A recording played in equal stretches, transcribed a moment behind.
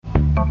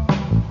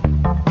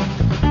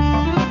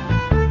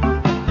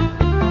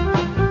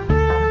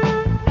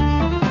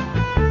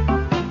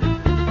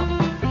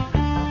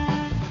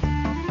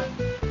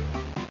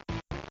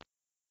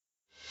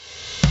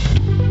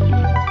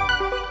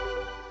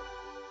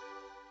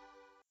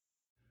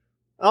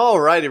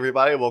Alright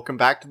everybody, welcome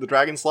back to the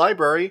Dragon's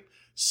Library.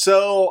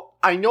 So,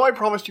 I know I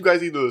promised you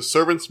guys either the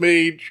Servant's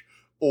Mage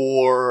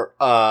or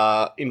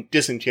in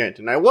Disenchanted,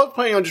 and I was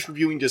planning on just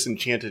reviewing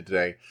Disenchanted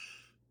today,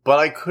 but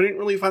I couldn't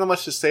really find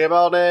much to say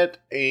about it,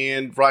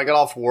 and when I got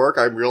off work,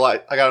 I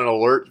realized I got an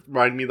alert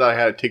reminding me that I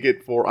had a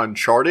ticket for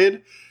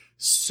Uncharted,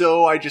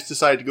 so I just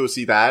decided to go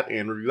see that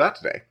and review that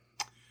today.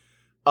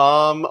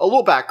 A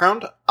little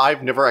background,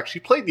 I've never actually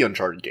played the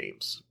Uncharted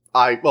games.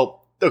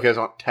 It's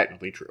not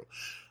technically true.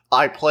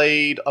 I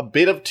played a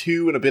bit of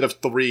 2 and a bit of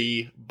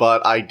 3,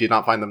 but I did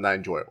not find them that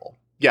enjoyable.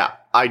 Yeah,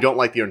 I don't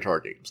like the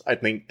Uncharted games. I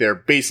think they're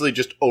basically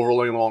just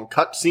overlaying long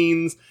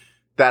cutscenes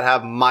that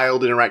have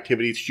mild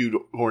interactivity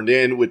shoehorned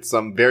in with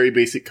some very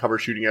basic cover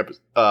shooting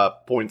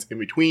points in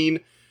between,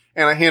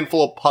 and a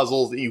handful of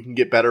puzzles that you can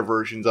get better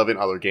versions of in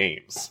other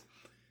games.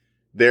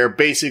 They're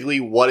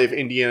basically what if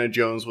Indiana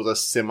Jones was a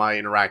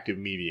semi-interactive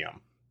medium.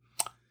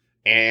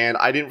 And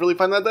I didn't really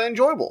find that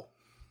enjoyable.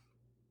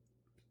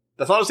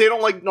 That's not to say I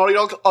don't like Naughty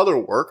Dog's other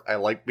work. I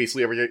like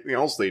basically everything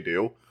else they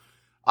do.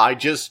 I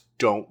just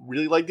don't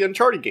really like the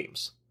Uncharted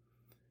games.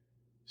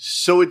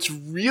 So it's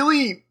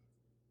really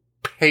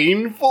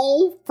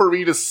painful for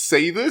me to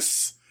say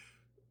this,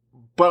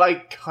 but I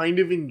kind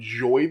of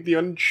enjoyed the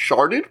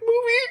Uncharted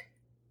movie?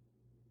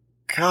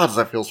 God,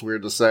 that feels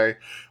weird to say.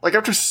 Like,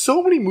 after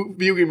so many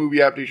video game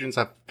movie adaptations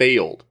have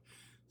failed,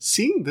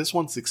 seeing this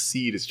one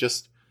succeed is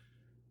just...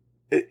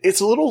 It's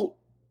a little...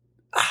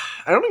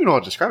 I don't even know how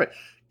to describe it.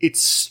 It's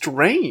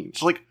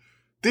strange. Like,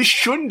 this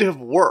shouldn't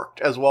have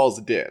worked as well as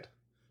it did.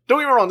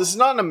 Don't get me wrong, this is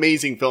not an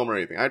amazing film or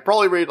anything. I'd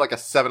probably rate it like a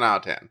 7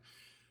 out of 10.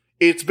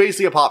 It's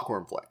basically a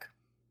popcorn flick.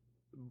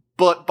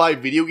 But by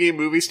video game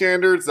movie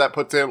standards, that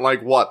puts it in,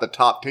 like, what, the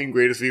top 10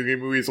 greatest video game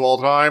movies of all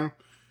time?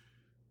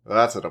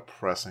 That's a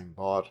depressing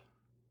thought.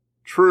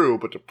 True,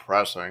 but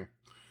depressing.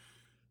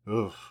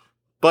 Ugh.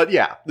 But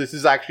yeah, this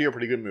is actually a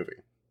pretty good movie.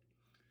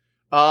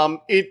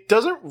 It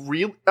doesn't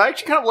really... I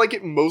actually kind of like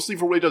it mostly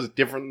for what it does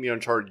different than the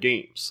Uncharted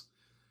games.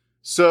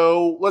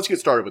 So, let's get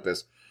started with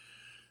this.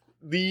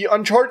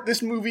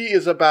 This movie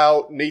is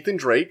about Nathan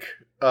Drake.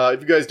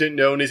 If you guys didn't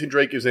know, Nathan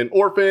Drake is an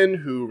orphan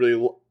who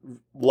really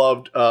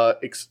loved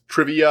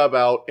trivia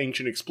about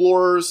ancient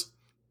explorers.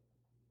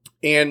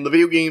 And in the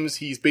video games,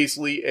 he's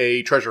basically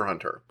a treasure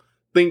hunter.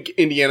 Think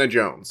Indiana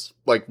Jones.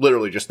 Like,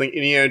 literally, just think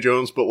Indiana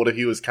Jones, but what if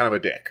he was kind of a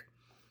dick?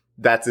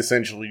 That's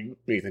essentially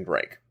Nathan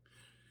Drake.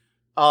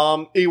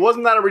 He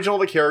wasn't that original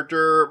of a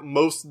character.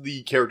 Most of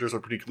the characters are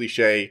pretty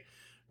cliche.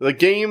 The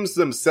games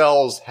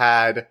themselves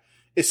had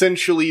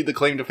essentially the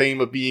claim to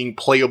fame of being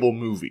playable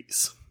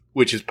movies,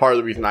 which is part of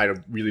the reason I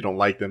really don't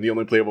like them. The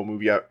only playable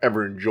movie I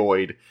ever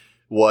enjoyed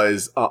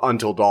was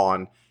Until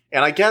Dawn.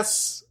 And I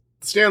guess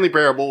Stanley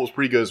Parable was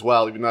pretty good as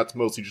well, even though that's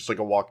mostly just like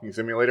a walking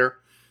simulator.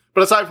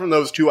 But aside from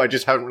those two, I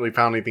just haven't really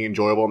found anything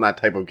enjoyable in that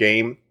type of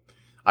game.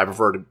 I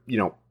prefer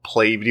to,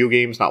 play video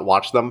games, not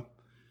watch them.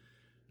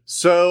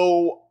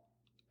 So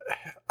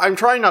I'm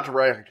trying not to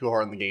react too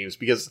hard on the games,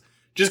 because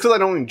just because I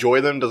don't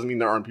enjoy them doesn't mean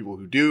there aren't people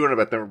who do, and I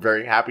bet they're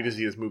very happy to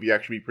see this movie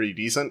actually be pretty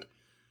decent.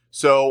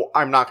 So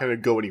I'm not going to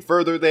go any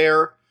further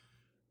there.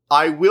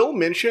 I will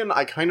mention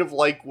I kind of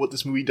like what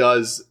this movie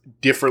does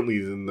differently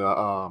than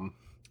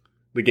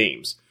the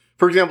games.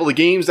 For example, the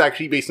games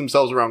actually base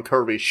themselves around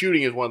cover-based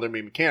shooting as one of their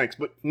main mechanics,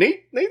 but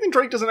Nathan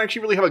Drake doesn't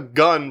actually really have a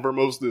gun for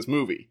most of this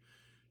movie.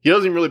 He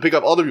doesn't even really pick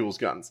up other people's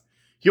guns.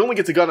 He only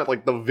gets a gun at,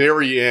 like, the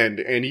very end,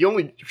 and he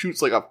only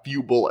shoots, like, a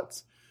few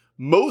bullets.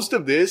 Most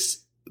of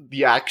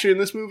the action in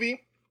this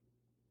movie,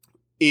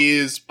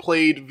 is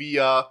played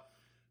via,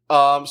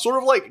 sort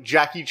of like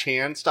Jackie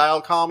Chan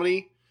style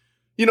comedy.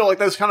 Like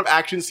those kind of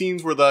action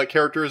scenes where the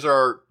characters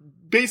are,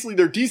 basically,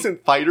 they're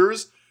decent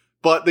fighters,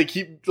 but they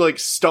keep, like,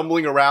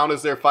 stumbling around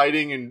as they're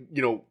fighting, and,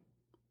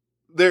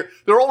 they're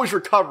always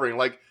recovering.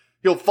 Like,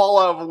 he'll fall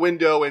out of a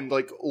window and,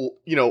 like,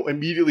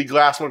 immediately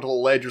glass onto the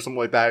ledge or something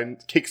like that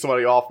and kick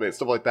somebody off it,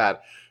 stuff like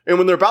that. And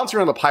when they're bouncing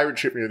around the pirate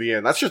ship near the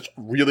end, that's just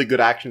really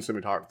good action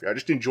cinematography. I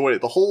just enjoyed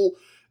it.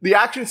 The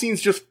action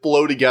scenes just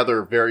flow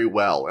together very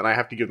well, and I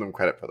have to give them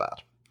credit for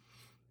that.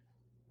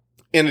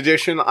 In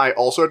addition, I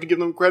also have to give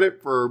them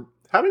credit for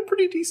having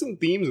pretty decent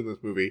themes in this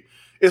movie.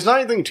 It's not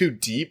anything too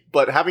deep,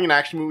 but having an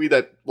action movie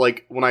that,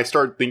 like, when I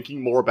started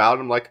thinking more about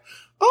it, I'm like,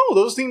 oh,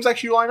 those themes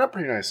actually line up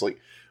pretty nicely,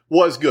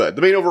 was good.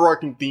 The main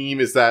overarching theme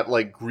is that,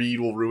 like,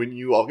 greed will ruin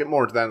you. I'll get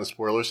more into that in the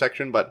spoiler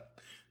section, but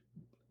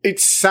it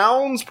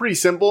sounds pretty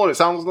simple, and it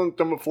sounds like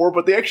done before,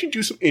 but they actually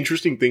do some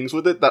interesting things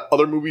with it that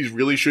other movies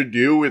really should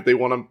do if they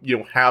want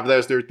to, have that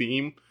as their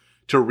theme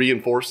to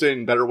reinforce it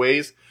in better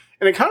ways.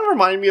 And it kind of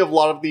reminded me of a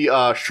lot of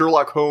the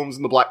Sherlock Holmes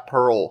and the Black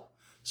Pearl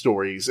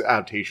stories,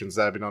 adaptations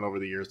that have been done over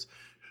the years.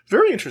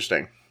 Very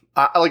interesting.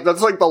 That's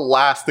like the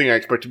last thing I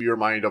expect to be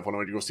reminded of when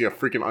I go see a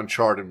freaking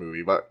Uncharted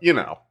movie, but, In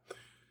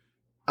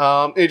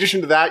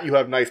addition to that, you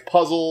have nice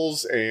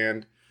puzzles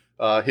and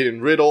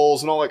hidden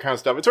riddles and all that kind of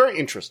stuff. It's very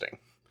interesting.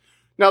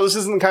 Now, this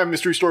isn't the kind of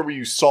mystery story where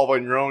you solve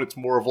on your own. It's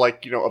more of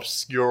like,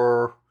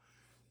 obscure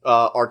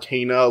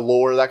arcana,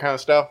 lore, that kind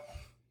of stuff.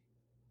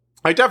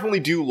 I definitely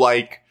do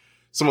like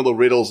some of the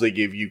riddles they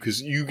give you,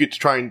 because you get to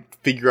try and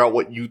figure out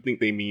what you think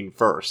they mean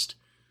first,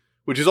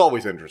 which is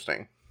always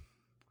interesting.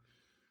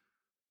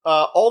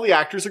 All the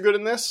actors are good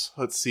in this.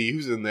 Let's see,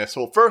 who's in this?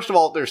 Well, first of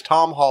all, there's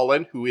Tom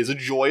Holland, who is a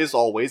joy as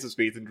always as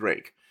Nathan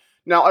Drake.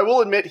 Now, I will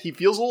admit, he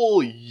feels a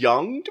little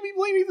young to be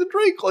playing Nathan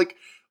Drake. Like,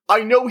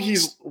 I know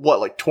he's,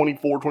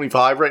 24,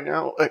 25 right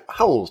now? Like,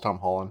 how old is Tom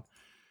Holland?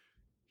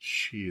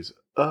 Jeez.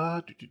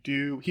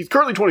 He's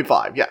currently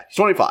 25. Yeah, he's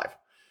 25.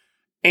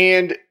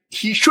 And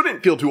he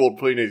shouldn't feel too old to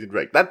play Nathan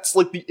Drake. That's,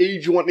 like, the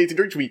age you want Nathan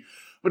Drake to be.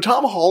 But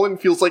Tom Holland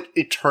feels like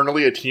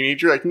eternally a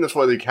teenager. I think that's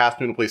why they cast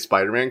him to play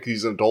Spider-Man, because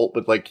he's an adult,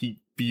 but, like, he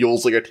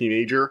feels like a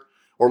teenager.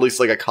 Or at least,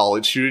 like, a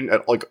college student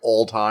at, like,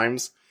 all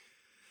times.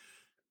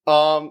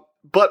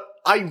 But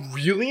I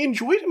really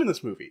enjoyed him in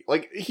this movie.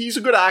 Like, he's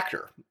a good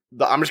actor.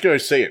 I'm just gonna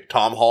say it.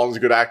 Tom Holland's a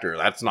good actor.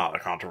 That's not a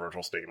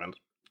controversial statement.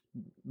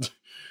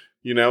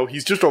 You know,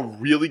 he's just a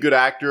really good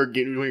actor,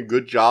 doing a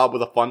good job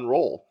with a fun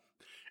role.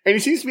 And he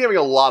seems to be having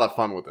a lot of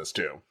fun with this,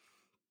 too.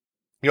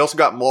 You also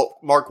got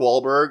Mark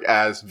Wahlberg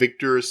as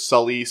Victor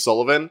Sully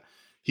Sullivan.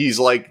 He's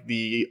like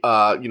the,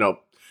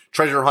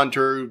 treasure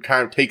hunter who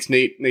kind of takes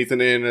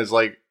Nathan in as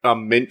like a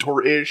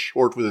mentor-ish,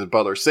 worked with his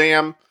brother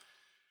Sam.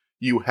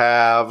 You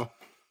have,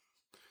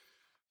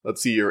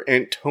 let's see here,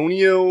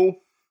 Antonio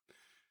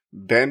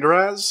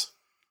Banderas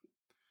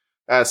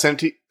as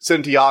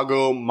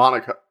Santiago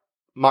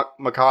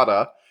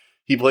Makata.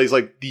 He plays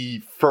like the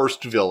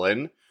first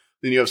villain.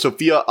 Then you have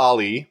Sophia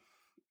Ali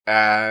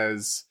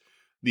as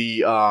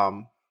the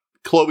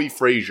Chloe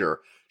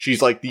Fraser.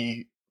 She's like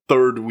the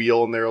third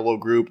wheel in their little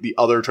group. The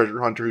other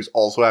treasure hunter who's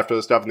also after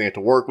the stuff and they have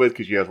to work with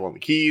because she has one of the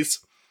keys.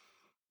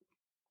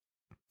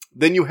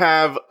 Then you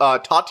have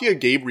Tatia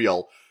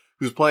Gabriel,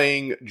 who's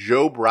playing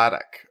Joe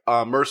Braddock,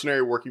 a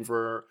mercenary working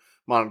for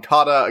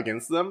Moncada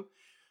against them.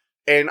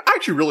 And I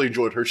actually really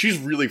enjoyed her. She's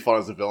really fun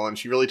as a villain.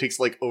 She really takes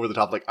like over the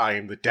top, like, I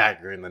am the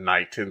dagger in the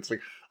night. And it's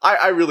like,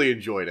 I really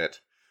enjoyed it.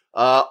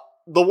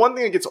 The one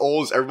thing that gets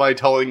old is everybody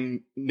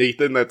telling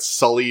Nathan that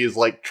Sully is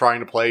like trying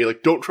to play,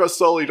 like, don't trust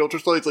Sully, don't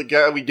trust Sully. It's like,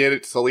 yeah, we get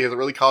it. Sully has a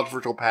really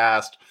controversial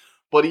past,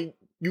 but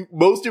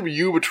most of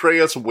you betray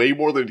us way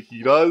more than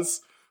he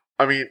does.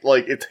 I mean,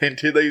 like, it's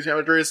hinted that he's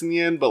gonna betray us in the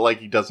end, but like,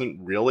 he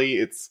doesn't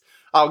really.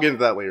 I'll get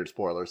into that later,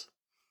 spoilers.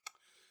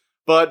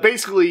 But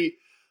basically,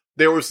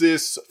 there was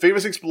this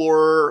famous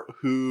explorer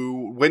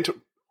who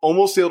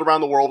almost sailed around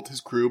the world with his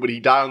crew, but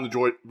he died on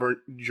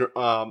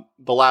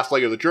the last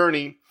leg of the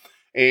journey,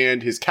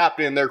 and his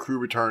captain and their crew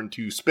returned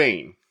to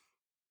Spain.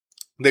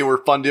 They were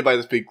funded by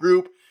this big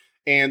group,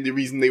 and the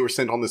reason they were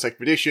sent on this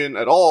expedition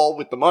at all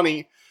with the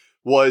money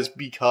was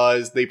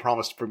because they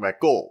promised to bring back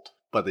gold,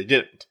 but they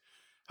didn't.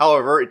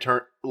 However,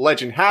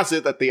 legend has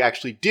it that they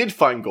actually did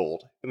find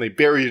gold, and they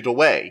buried it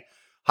away,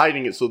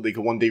 hiding it so they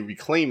could one day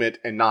reclaim it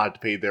and not have to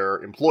pay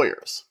their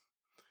employers.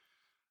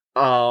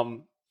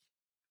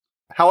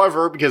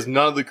 However, because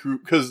none of the crew,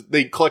 because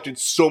they collected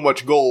so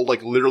much gold,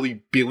 like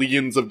literally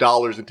billions of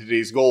dollars in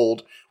today's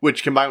gold,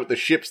 which combined with the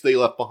ships they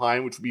left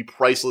behind, which would be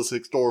priceless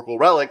historical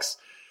relics,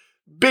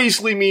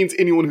 basically means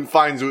anyone who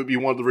finds it would be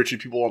one of the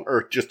richest people on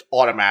Earth just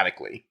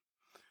automatically.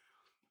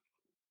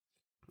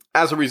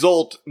 As a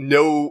result,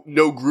 no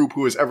group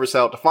who has ever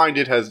set out to find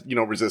it has,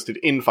 resisted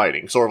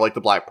infighting, sort of like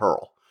the Black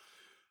Pearl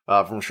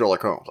from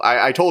Sherlock Holmes.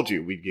 I told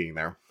you we'd get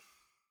there.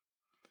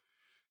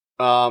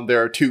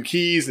 There are 2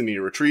 keys, and need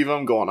to retrieve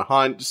them, go on a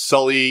hunt.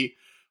 Sully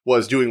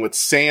was doing with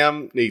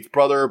Sam, Nate's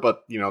brother,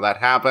 but, that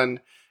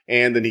happened.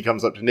 And then he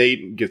comes up to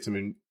Nate and gets him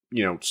in,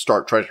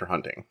 start treasure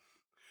hunting.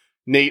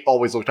 Nate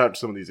always looked up to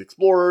some of these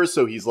explorers,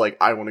 so he's like,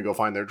 I want to go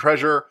find their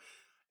treasure.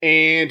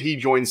 And he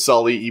joins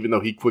Sully, even though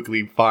he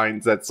quickly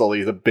finds that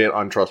Sully is a bit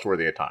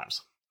untrustworthy at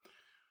times.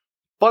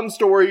 Fun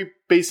story,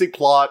 basic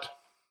plot,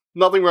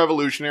 nothing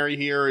revolutionary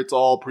here, it's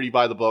all pretty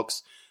by the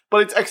books,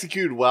 but it's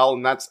executed well,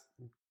 and that,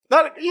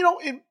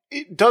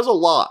 it does a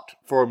lot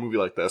for a movie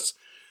like this.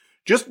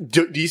 Just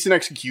decent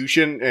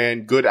execution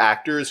and good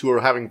actors who are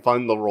having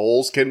fun in the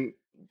roles can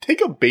take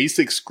a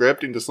basic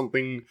script into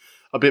something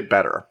a bit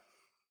better.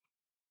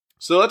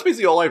 So that's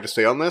basically all I have to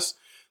say on this.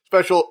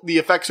 The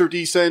effects are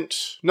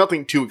decent,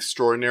 nothing too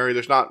extraordinary,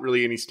 there's not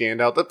really any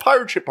standout. The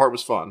pirate ship part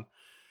was fun.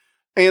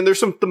 And there's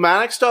some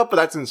thematic stuff, but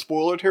that's in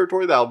spoiler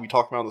territory that I'll be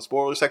talking about in the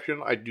spoiler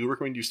section. I do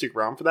recommend you stick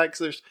around for that, because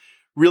there's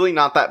really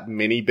not that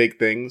many big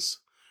things.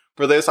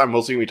 For this, I'm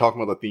mostly going to be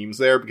talking about the themes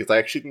there, because I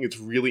actually think it's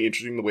really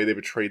interesting the way they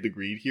portrayed the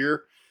greed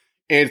here.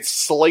 And it's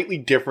slightly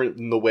different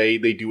than the way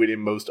they do it in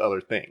most other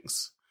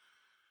things.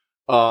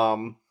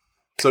 So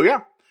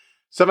yeah.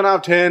 7 out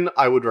of 10,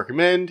 I would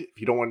recommend.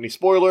 If you don't want any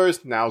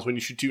spoilers, now's when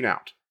you should tune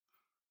out.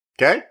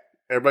 Okay?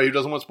 Everybody who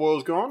doesn't want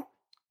spoilers gone?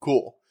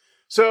 Cool.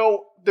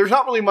 So, there's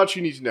not really much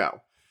you need to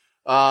know.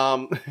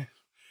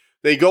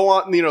 They go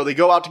out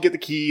to get the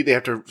key. They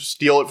have to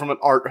steal it from an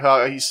art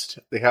heist.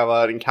 They have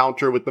an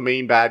encounter with the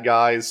main bad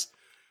guys.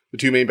 The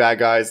 2 main bad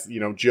guys,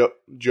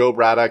 Joe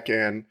Braddock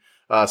and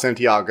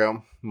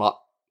Santiago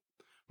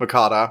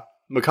Makata.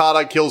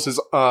 Makata kills his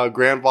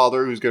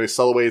grandfather, who's going to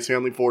sell away his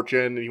family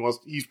fortune, and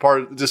he's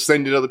part of the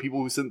descendant of the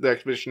people who sent the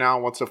expedition out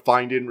and wants to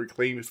find it and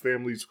reclaim his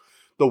family's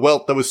the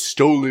wealth that was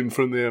stolen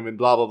from them and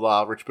blah, blah,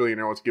 blah. Rich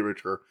billionaire wants to get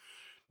richer.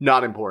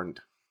 Not important.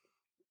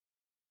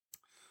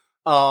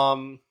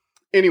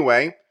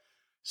 Anyway,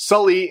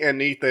 Sully and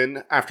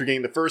Nathan, after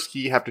getting the first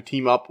key, have to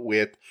team up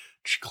with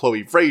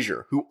Chloe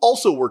Fraser, who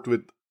also worked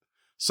with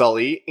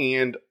Sully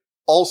and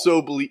also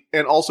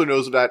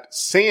knows that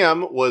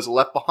Sam was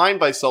left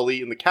behind by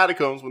Sully in the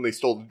catacombs when they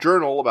stole the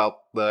journal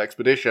about the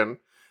expedition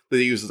that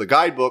they used as a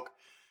guidebook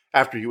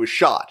after he was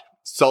shot.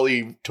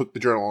 Sully took the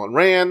journal and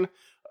ran,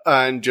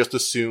 and just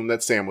assumed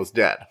that Sam was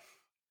dead.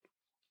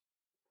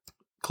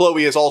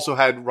 Chloe has also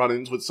had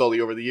run-ins with Sully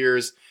over the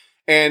years,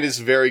 and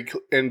very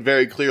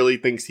clearly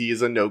thinks he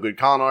is a no-good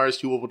con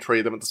artist who will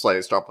betray them at the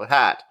slightest drop of a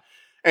hat.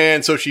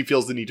 And so she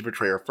feels the need to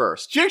betray her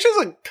first. She actually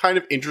has a kind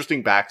of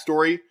interesting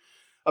backstory.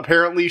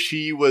 Apparently,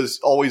 she was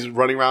always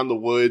running around the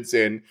woods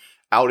and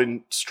out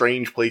in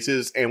strange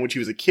places, and when she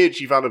was a kid,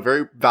 she found a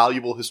very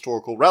valuable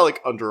historical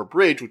relic under a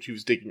bridge, which she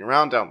was digging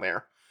around down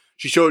there.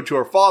 She showed it to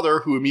her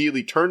father, who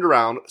immediately turned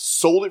around,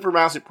 sold it for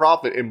massive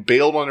profit, and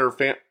bailed on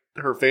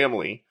her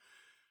family,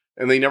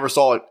 and they never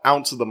saw an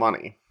ounce of the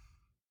money.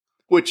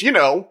 Which,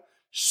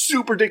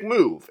 super dick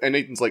move. And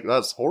Nathan's like,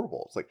 that's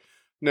horrible. It's like,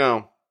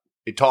 no,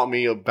 it taught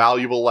me a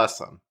valuable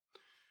lesson.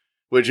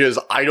 Which is,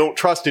 I don't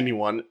trust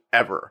anyone,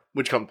 ever.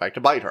 Which comes back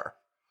to bite her.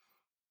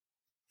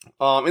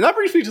 And that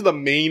brings me to the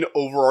main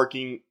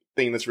overarching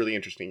thing that's really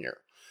interesting here.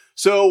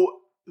 So,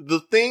 the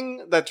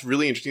thing that's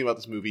really interesting about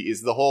this movie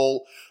is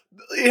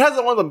it has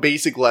one of the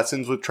basic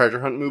lessons with treasure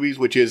hunt movies,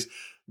 which is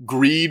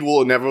greed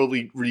will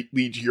inevitably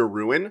lead to your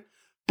ruin.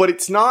 But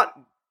it's not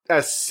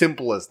as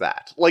simple as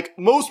that. Like,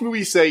 most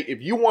movies say,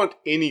 if you want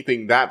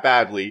anything that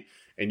badly,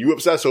 and you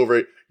obsess over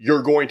it,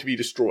 you're going to be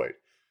destroyed.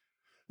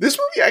 This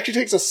movie actually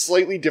takes a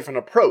slightly different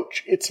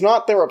approach. It's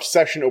not their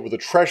obsession over the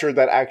treasure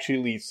that actually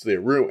leads to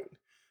their ruin.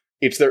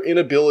 It's their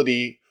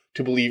inability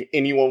to believe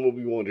anyone will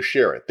be willing to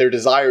share it. Their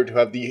desire to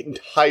have the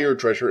entire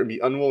treasure and be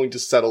unwilling to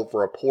settle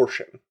for a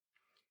portion.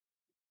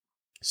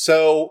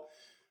 So,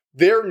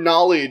 their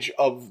knowledge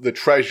of the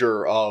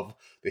treasure, of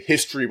the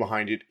history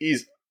behind it,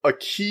 is a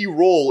key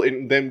role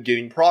in them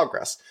getting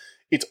progress.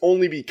 It's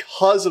only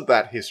because of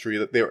that history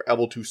that they are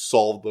able to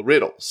solve the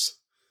riddles.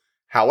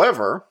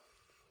 However,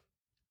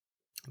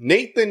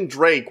 Nathan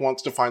Drake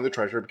wants to find the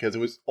treasure because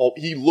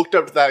he looked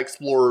up to that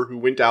explorer who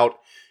went out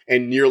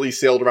and nearly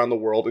sailed around the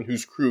world and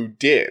whose crew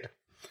did.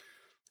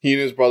 He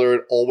and his brother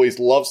had always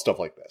loved stuff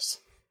like this.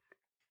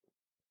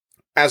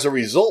 As a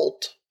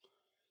result,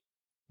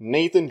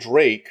 Nathan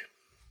Drake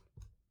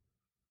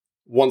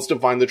wants to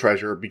find the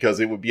treasure because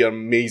it would be an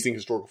amazing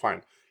historical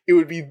find. It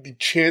would be the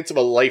chance of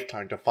a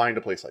lifetime to find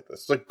a place like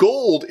this. The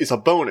gold is a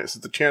bonus.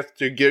 It's a chance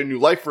to get a new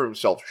life for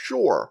himself,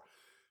 sure.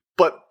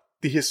 But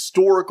the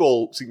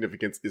historical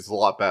significance is a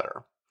lot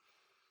better.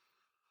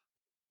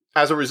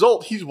 As a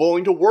result, he's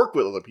willing to work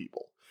with other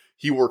people.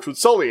 He works with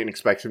Sully and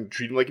expects him to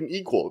treat him like an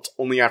equal. It's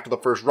only after the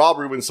first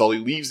robbery when Sully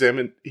leaves him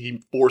and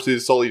he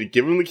forces Sully to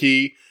give him the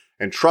key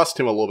and trust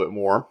him a little bit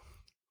more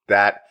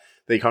that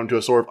they come to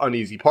a sort of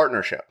uneasy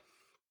partnership.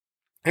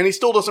 And he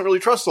still doesn't really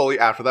trust Sully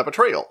after that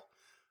betrayal.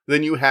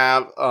 Then you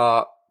have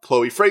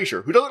Chloe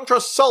Fraser, who doesn't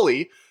trust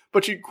Sully,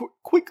 but she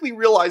quickly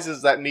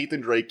realizes that Nathan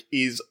Drake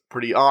is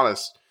pretty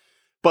honest.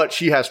 But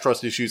she has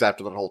trust issues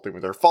after that whole thing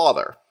with her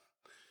father.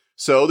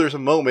 So there's a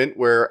moment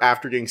where,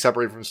 after getting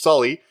separated from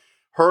Sully,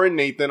 her and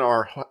Nathan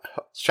are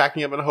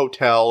shacking up in a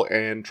hotel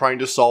and trying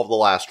to solve the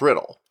last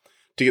riddle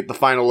to get the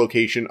final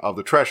location of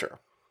the treasure.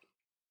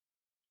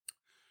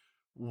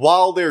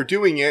 While they're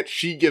doing it,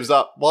 she gives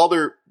up. While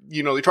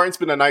they try and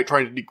spend a night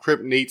trying to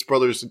decrypt Nate's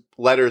brother's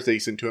letters they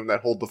sent to him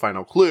that hold the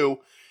final clue,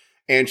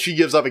 and she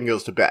gives up and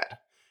goes to bed.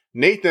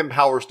 Nathan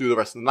powers through the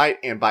rest of the night,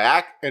 and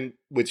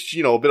with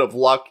a bit of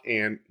luck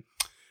and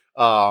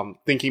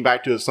thinking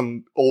back to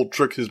some old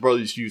tricks his brother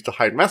used to use to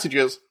hide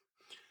messages,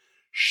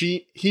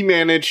 he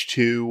managed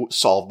to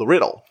solve the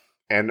riddle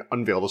and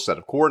unveil a set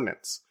of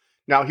coordinates.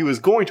 Now, he was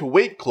going to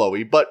wake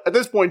Chloe, but at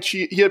this point,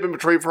 he had been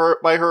betrayed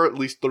by her at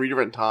least 3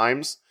 different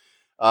times.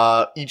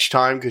 Each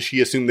time because she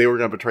assumed they were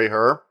going to betray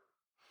her.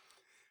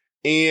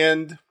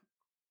 And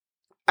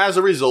as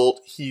a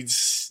result,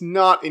 he's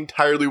not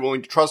entirely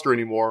willing to trust her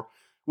anymore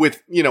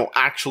with,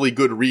 actually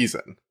good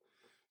reason.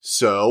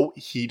 So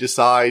he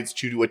decides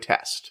to do a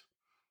test.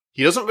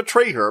 He doesn't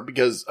betray her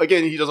because,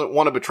 again, he doesn't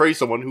want to betray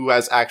someone who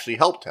has actually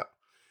helped him.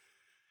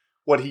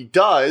 What he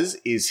does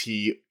is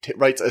he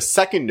writes a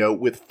second note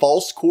with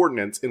false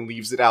coordinates and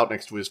leaves it out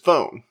next to his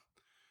phone.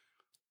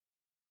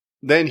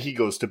 Then he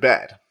goes to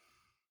bed.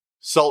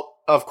 So,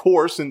 of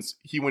course, since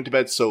he went to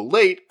bed so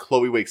late,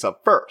 Chloe wakes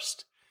up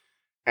first.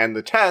 And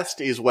the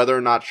test is whether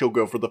or not she'll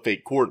go for the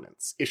fake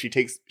coordinates. If she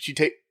takes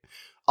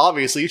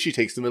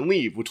them and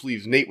leave, which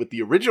leaves Nate with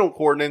the original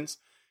coordinates,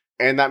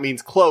 and that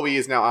means Chloe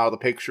is now out of the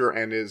picture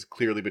and is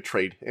clearly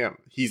betrayed him.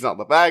 He's not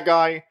the bad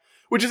guy,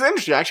 which is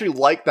interesting. I actually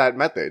like that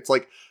method. It's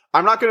like,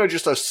 I'm not going to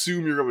just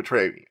assume you're going to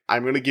betray me.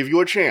 I'm going to give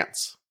you a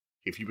chance.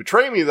 If you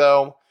betray me,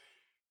 though,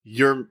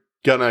 you're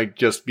going to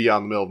just be out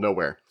in the middle of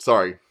nowhere.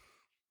 Sorry.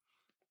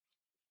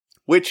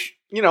 Which,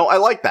 I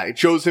like that. It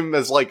shows him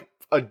as, like,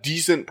 a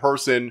decent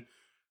person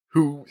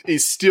who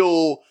is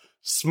still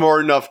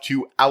smart enough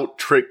to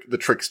out-trick the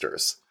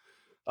tricksters,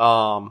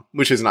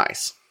 which is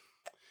nice.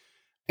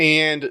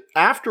 And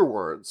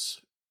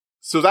afterwards,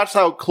 so that's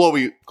how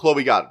Chloe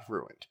got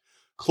ruined.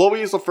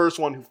 Chloe is the first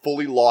one who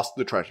fully lost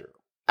the treasure.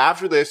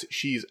 After this,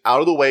 she's out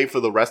of the way for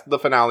the rest of the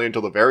finale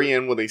until the very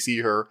end when they see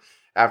her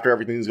after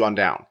everything's gone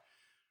down.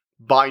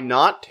 By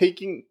not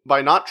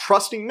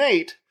trusting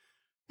Nate,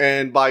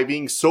 and by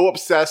being so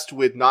obsessed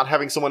with not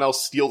having someone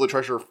else steal the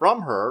treasure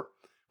from her,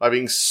 by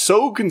being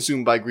so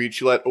consumed by greed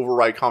she let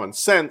override common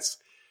sense,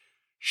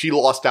 she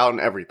lost out on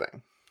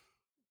everything.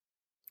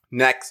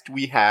 Next,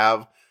 we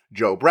have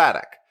Joe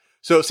Braddock.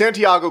 So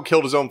Santiago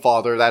killed his own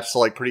father. That's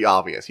like pretty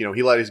obvious. He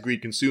let his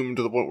greed consume him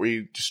to the point where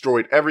he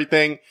destroyed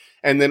everything.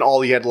 And then all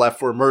he had left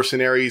were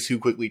mercenaries who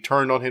quickly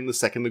turned on him the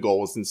second the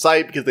goal was in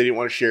sight because they didn't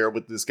want to share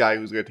with this guy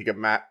who's going to take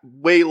a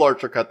way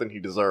larger cut than he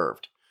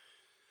deserved.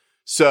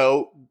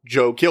 So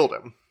Joe killed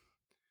him.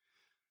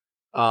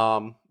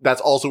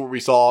 That's also where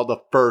we saw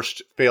the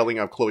first failing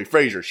of Chloe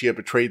Fraser. She had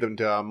betrayed them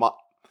to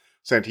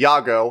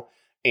Santiago,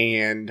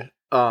 and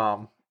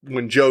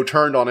when Joe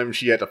turned on him,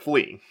 she had to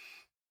flee.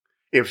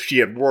 If she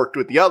had worked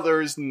with the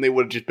others, then they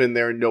would have just been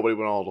there and nobody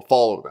would have been able to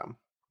follow them.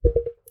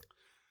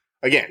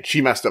 Again,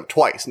 she messed up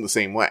twice in the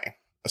same way.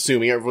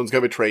 Assuming everyone's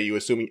going to betray you,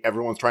 assuming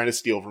everyone's trying to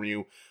steal from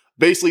you,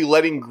 basically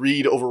letting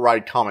greed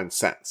override common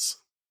sense.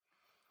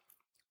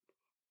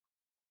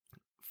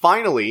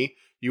 Finally,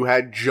 you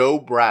had Joe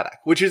Braddock,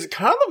 which is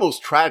kind of the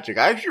most tragic.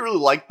 I actually really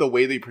like the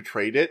way they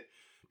portrayed it,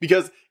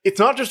 because it's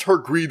not just her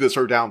greed that's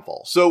her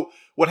downfall. So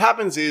what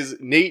happens is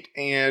Nate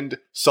and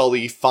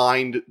Sully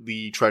find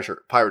the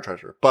pirate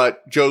treasure,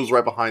 but Joe's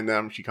right behind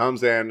them. She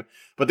comes in,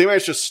 but they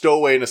manage to stow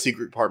away in a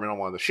secret compartment on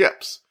one of the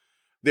ships.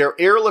 They're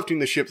airlifting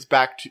the ships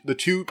back to the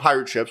two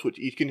pirate ships, which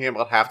each can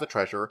handle half the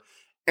treasure.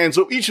 And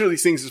so each of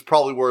these things is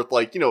probably worth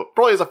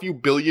probably has a few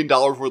 $1 billion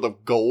worth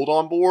of gold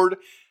on board.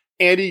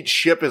 And each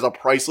ship is a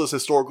priceless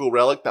historical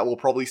relic that will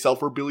probably sell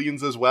for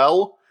billions as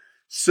well.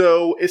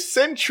 So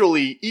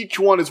essentially, each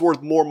one is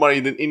worth more money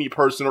than any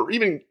person or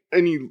even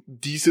any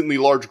decently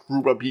large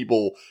group of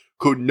people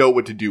could know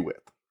what to do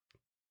with.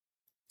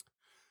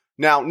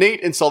 Now,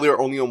 Nate and Sully are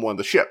only on one of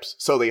the ships.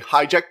 So they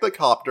hijack the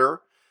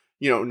copter,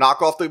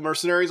 knock off the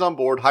mercenaries on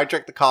board,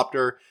 hijack the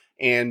copter,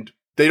 and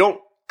they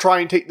don't try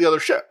and take the other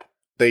ship.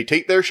 They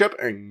take their ship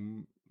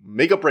and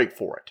make a break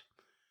for it.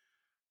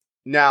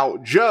 Now,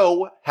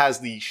 Joe has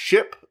the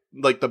ship,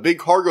 like the big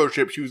cargo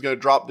ship she was going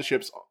to drop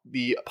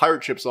the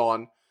pirate ships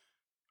on,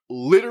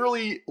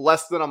 literally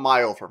less than a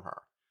mile from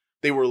her.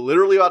 They were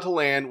literally about to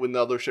land when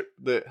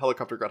the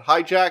helicopter got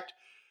hijacked.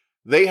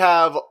 They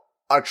have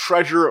a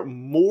treasure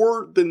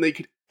more than they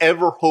could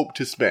ever hope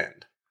to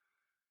spend.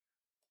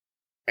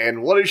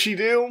 And what does she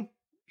do?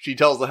 She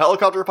tells the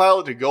helicopter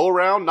pilot to go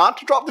around, not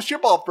to drop the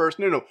ship off first,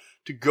 no,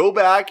 to go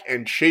back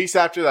and chase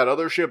after that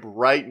other ship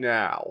right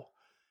now.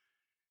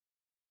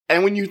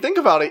 And when you think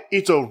about it,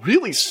 it's a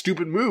really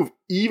stupid move.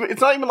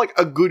 It's not even like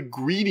a good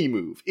greedy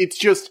move. It's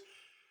just,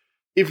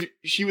 if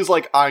she was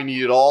like, I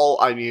need it all,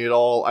 I need it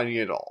all, I need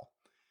it all.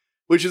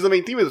 Which is the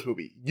main theme of this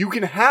movie. You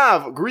can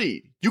have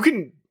greed. You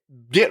can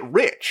get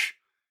rich.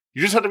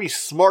 You just have to be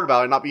smart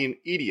about it, not be an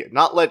idiot.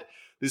 Not let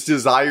this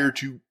desire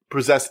to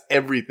possess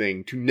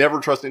everything, to never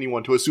trust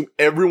anyone, to assume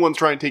everyone's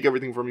trying to take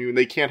everything from you and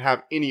they can't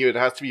have any of it. It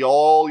has to be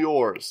all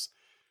yours.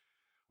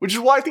 Which is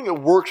why I think it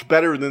works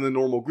better than the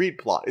normal greed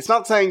plot. It's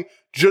not saying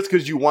just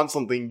because you want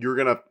something,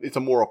 it's a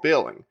moral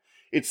failing.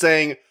 It's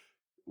saying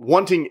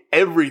wanting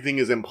everything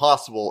is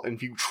impossible, and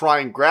if you try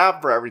and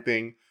grab for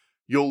everything,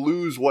 you'll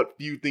lose what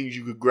few things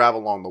you could grab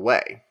along the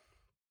way.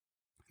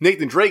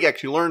 Nathan Drake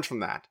actually learns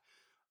from that.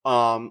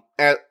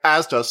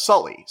 As does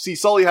Sully. See,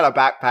 Sully had a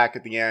backpack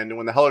at the end, and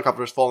when the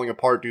helicopter's falling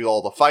apart due to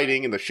all the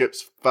fighting and the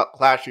ships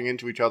clashing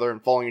into each other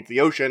and falling into the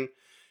ocean,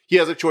 he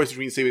has a choice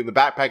between saving the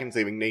backpack and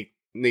saving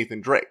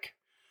Nathan Drake.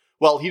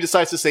 Well, he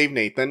decides to save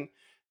Nathan,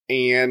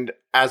 and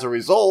as a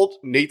result,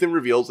 Nathan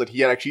reveals that he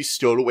had actually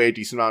stowed away a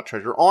decent amount of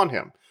treasure on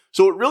him.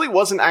 So it really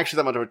wasn't actually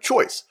that much of a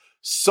choice.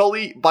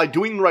 Sully, by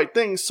doing the right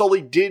thing,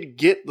 Sully did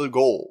get the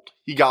gold.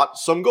 He got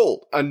some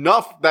gold.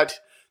 Enough that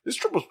this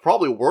trip was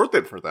probably worth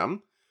it for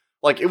them.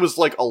 It was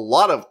like a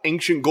lot of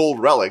ancient gold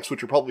relics,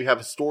 which would probably have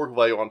historical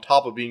value on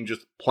top of being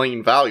just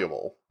plain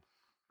valuable.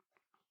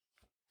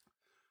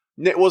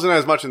 It wasn't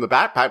as much in the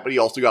backpack, but he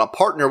also got a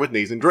partner with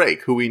Nathan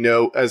Drake, who we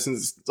know, as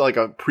since it's like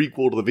a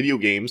prequel to the video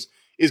games,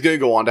 is going to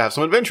go on to have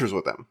some adventures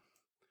with him.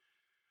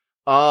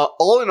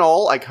 All in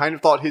all, I kind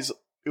of thought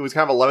it was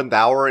kind of 11th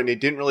hour, and it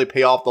didn't really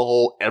pay off the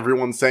whole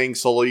everyone saying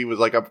Sully was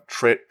like a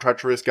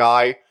treacherous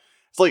guy.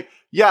 It's like,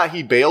 yeah,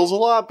 he bails a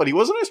lot, but he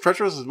wasn't as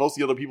treacherous as most of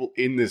the other people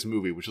in this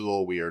movie, which is a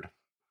little weird.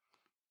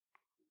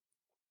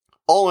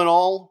 All in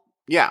all,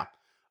 yeah,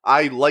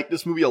 I liked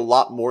this movie a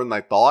lot more than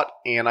I thought,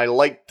 and I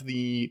liked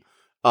the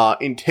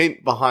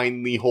intent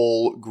behind the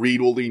whole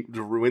greed will lead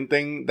to ruin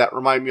thing. That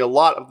reminded me a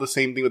lot of the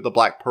same thing with the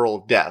Black Pearl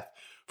of Death.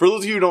 For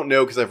those of you who don't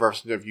know, because I've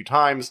referenced it a few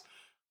times,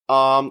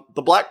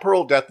 the Black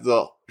Pearl of Death is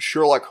a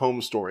Sherlock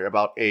Holmes story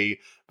about a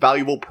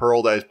valuable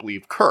pearl that is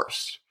believed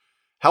cursed.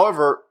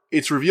 However,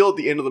 it's revealed at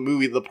the end of the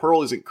movie that the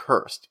pearl isn't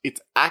cursed.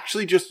 It's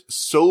actually just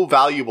so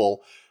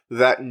valuable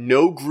that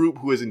no group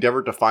who has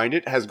endeavored to find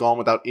it has gone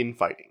without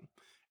infighting.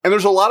 And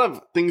there's a lot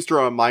of things to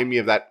remind me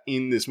of that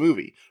in this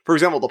movie. For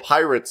example, the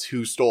pirates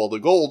who stole the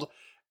gold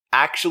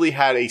actually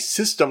had a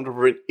system to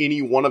prevent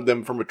any one of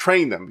them from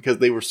betraying them because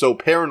they were so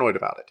paranoid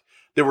about it.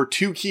 There were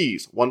 2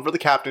 keys, one for the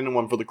captain and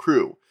one for the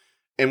crew.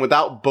 And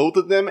without both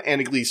of them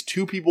and at least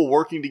 2 people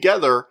working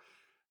together,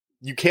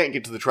 you can't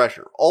get to the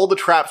treasure. All the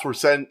traps were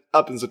set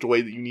up in such a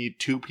way that you need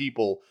 2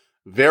 people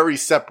very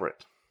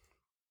separate.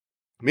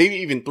 Maybe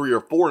even 3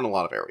 or 4 in a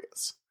lot of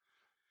areas.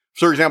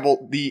 For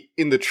example,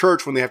 in the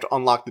church, when they have to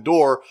unlock the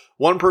door,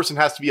 one person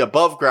has to be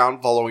above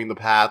ground following the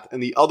path,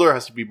 and the other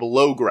has to be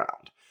below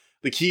ground.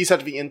 The keys have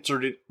to be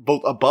inserted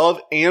both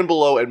above and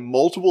below in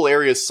multiple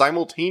areas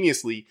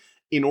simultaneously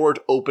in order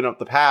to open up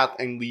the path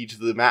and lead to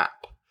the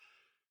map.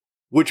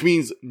 Which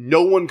means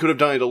no one could have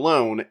done it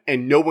alone,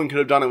 and no one could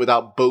have done it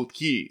without both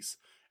keys.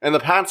 And the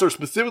paths are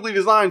specifically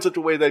designed in such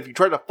a way that if you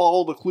try to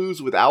follow the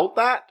clues without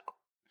that,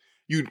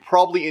 you'd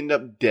probably end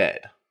up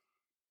dead.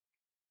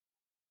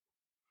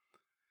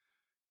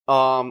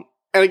 And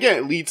again,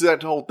 it leads to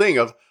that whole thing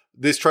of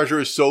this treasure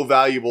is so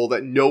valuable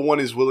that no one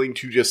is willing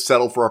to just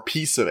settle for a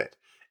piece of it.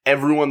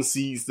 Everyone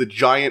sees the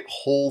giant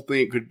whole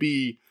thing it could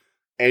be,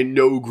 and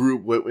no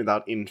group went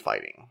without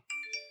infighting.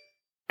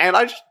 And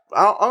I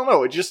don't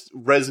know, it just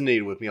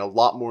resonated with me a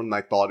lot more than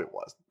I thought it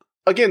was.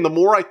 Again, the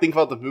more I think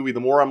about the movie,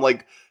 the more I'm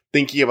like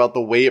thinking about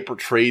the way it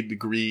portrayed the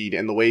greed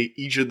and the way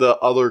each of the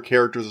other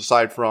characters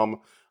aside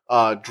from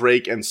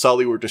Drake and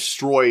Sully were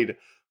destroyed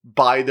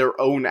by their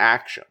own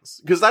actions.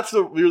 Because that's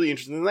the really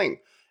interesting thing.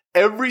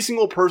 Every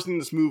single person in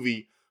this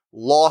movie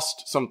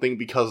lost something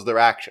because of their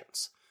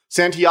actions.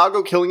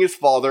 Santiago killing his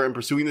father and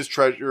pursuing this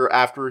treasure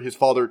after his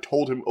father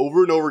told him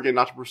over and over again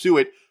not to pursue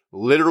it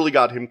literally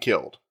got him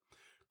killed.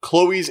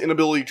 Chloe's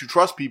inability to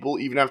trust people,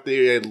 even after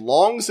they had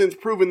long since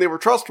proven they were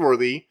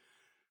trustworthy,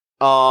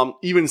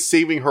 even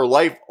saving her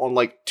life on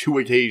like 2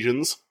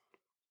 occasions,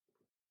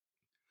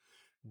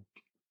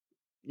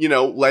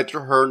 led to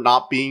her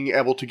not being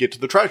able to get to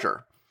the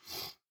treasure.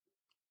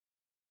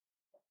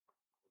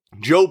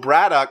 Joe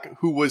Braddock,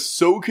 who was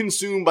so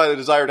consumed by the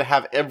desire to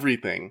have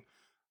everything,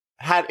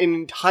 had an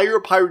entire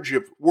pirate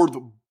ship worth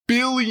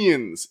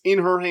billions in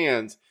her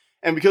hands,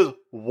 and because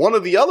one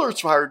of the other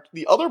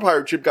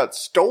pirate ship got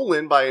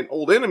stolen by an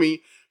old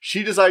enemy,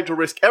 she decided to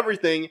risk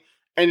everything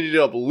and ended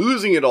up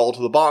losing it all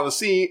to the bottom of the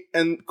sea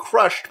and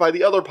crushed by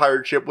the other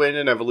pirate ship when it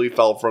inevitably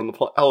fell from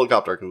the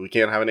helicopter because we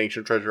can't have an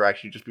ancient treasure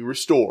actually just be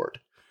restored.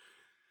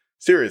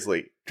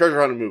 Seriously, treasure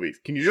hunting movies.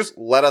 Can you just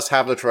let us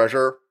have the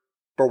treasure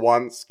for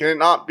once? Can it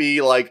not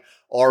be like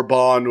our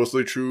bond was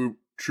the true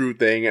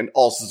thing and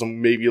also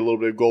maybe a little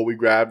bit of gold we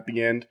grabbed at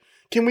the end?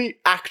 Can we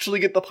actually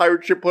get the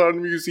pirate ship put on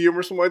a museum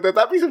or something like that?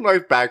 That'd be some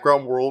nice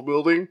background world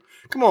building.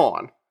 Come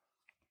on.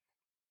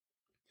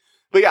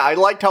 But yeah, I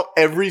liked how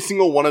every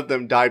single one of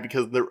them died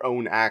because of their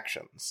own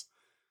actions.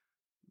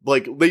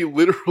 Like, they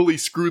literally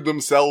screwed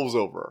themselves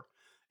over.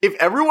 If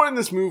everyone in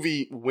this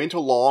movie went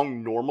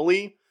along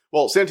normally,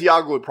 well,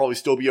 Santiago would probably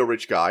still be a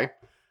rich guy.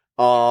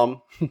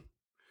 Would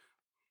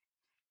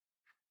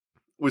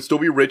still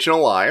be rich and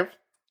alive.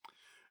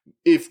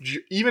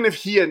 Even if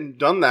he hadn't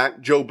done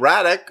that, Joe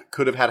Braddock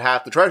could have had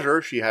half the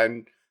treasure. She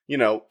hadn't,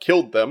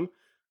 killed them.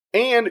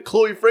 And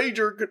Chloe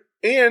Fraser could,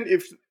 and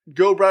if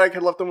Joe Braddock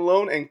had left them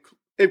alone, and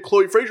if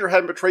Chloe Fraser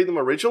hadn't betrayed them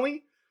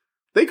originally,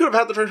 they could have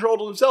had the treasure all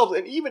to themselves.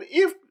 And even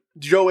if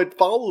Joe had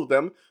followed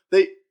them,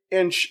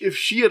 if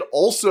she had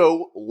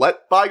also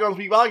let bygones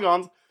be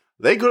bygones,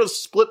 they could have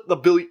split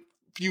the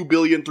few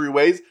billion 3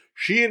 ways.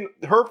 She and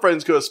her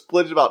friends could have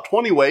split it about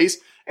 20 ways,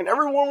 and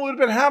everyone would have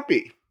been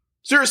happy.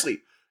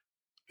 Seriously.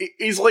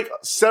 Is like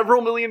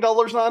several $1 million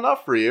not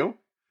enough for you?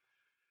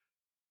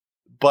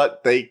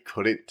 But they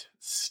couldn't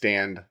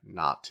stand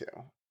not to.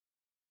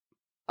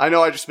 I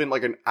know I just spent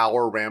like an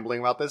hour rambling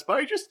about this,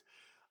 but I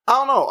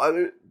don't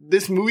know.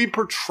 This movie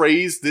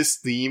portrays this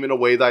theme in a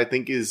way that I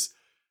think is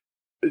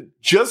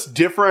just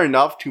different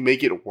enough to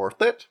make it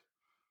worth it.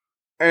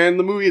 And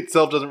the movie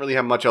itself doesn't really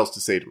have much else to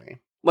say to me.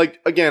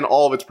 Like, again,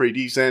 all of it's pretty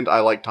decent.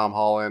 I like Tom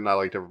Holland. I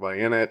liked everybody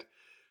in it.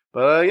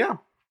 But yeah.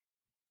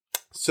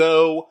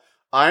 So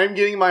I'm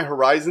getting my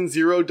Horizon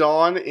Zero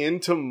Dawn in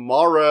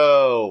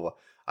tomorrow.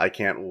 I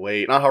can't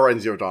wait. Not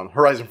Horizon Zero Dawn.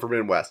 Horizon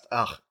Forbidden West.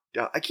 Ugh.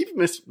 I keep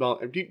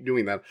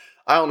doing that.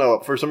 I don't know.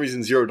 For some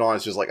reason, Zero Dawn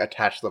is just like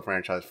attached to the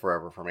franchise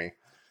forever for me.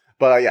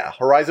 But yeah,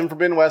 Horizon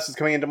Forbidden West is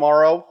coming in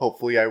tomorrow.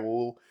 Hopefully I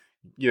will,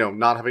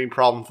 not have any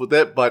problems with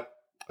it. But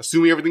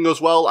assuming everything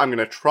goes well, I'm going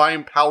to try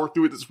and power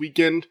through it this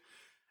weekend.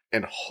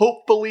 And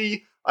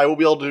hopefully I will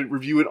be able to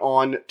review it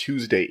on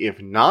Tuesday.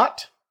 If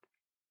not,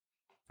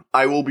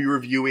 I will be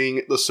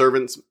reviewing The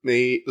Servant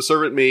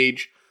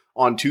Mage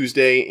on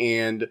Tuesday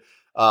and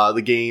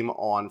the game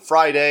on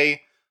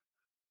Friday.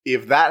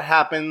 If that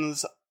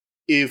happens,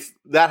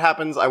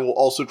 I will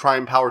also try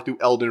and power through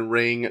Elden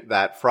Ring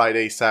that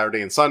Friday,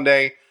 Saturday, and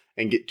Sunday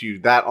and get to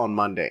that on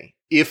Monday.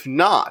 If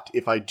not,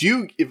 if I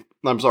do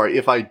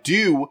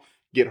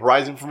get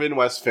Horizon Forbidden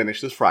West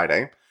finished this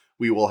Friday,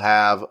 we will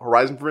have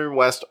Horizon Forbidden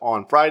West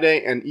on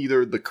Friday, and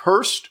either The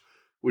Cursed,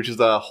 which is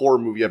a horror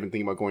movie I've been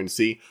thinking about going to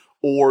see,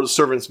 or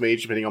Servant's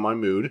Mage, depending on my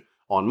mood,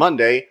 on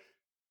Monday,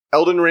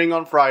 Elden Ring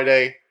on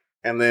Friday,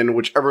 and then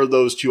whichever of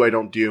those two I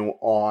don't do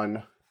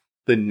on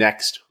the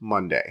next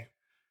Monday.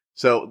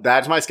 So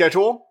that's my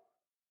schedule.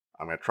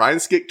 I'm going to try and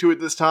stick to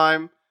it this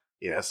time.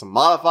 It has some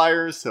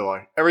modifiers,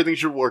 so everything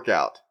should work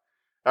out.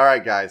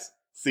 Alright guys,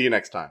 see you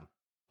next time.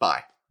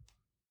 Bye.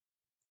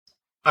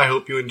 I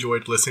hope you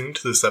enjoyed listening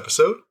to this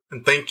episode,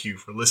 and thank you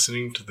for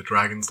listening to the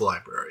Dragon's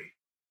Library.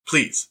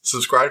 Please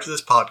subscribe to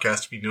this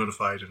podcast to be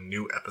notified of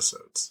new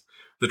episodes.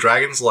 The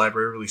Dragon's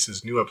Library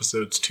releases new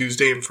episodes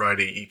Tuesday and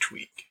Friday each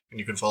week, and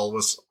you can follow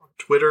us on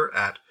Twitter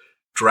at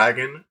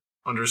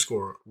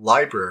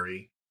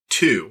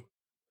dragon_library2.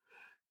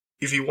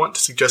 If you want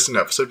to suggest an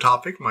episode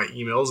topic, my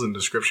email is in the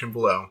description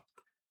below.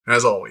 And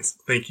as always,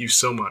 thank you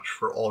so much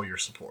for all your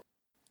support.